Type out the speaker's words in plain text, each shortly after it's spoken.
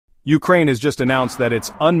Ukraine has just announced that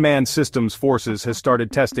its unmanned systems forces has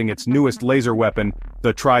started testing its newest laser weapon,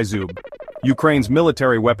 the Tryzub. Ukraine's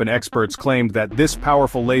military weapon experts claimed that this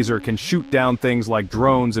powerful laser can shoot down things like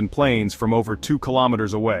drones and planes from over 2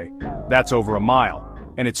 kilometers away. That's over a mile,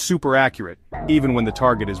 and it's super accurate, even when the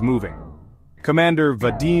target is moving. Commander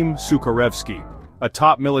Vadim Sukharevsky, a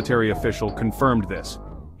top military official, confirmed this.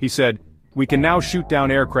 He said, "We can now shoot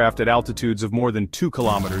down aircraft at altitudes of more than 2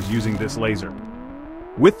 kilometers using this laser."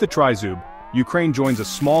 With the Tryzub, Ukraine joins a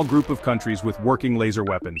small group of countries with working laser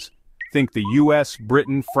weapons. Think the US,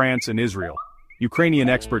 Britain, France, and Israel. Ukrainian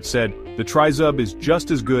experts said the Tryzub is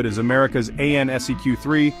just as good as America's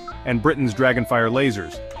AN/SEQ-3 and Britain's Dragonfire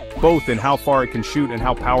lasers, both in how far it can shoot and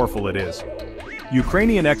how powerful it is.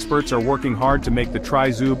 Ukrainian experts are working hard to make the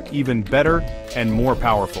Tryzub even better and more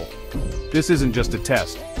powerful. This isn't just a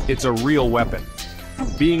test, it's a real weapon.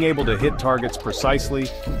 Being able to hit targets precisely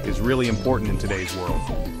is really important in today's world.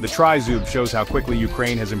 The Tryzub shows how quickly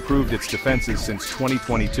Ukraine has improved its defenses since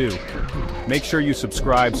 2022. Make sure you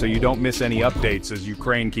subscribe so you don't miss any updates as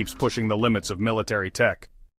Ukraine keeps pushing the limits of military tech.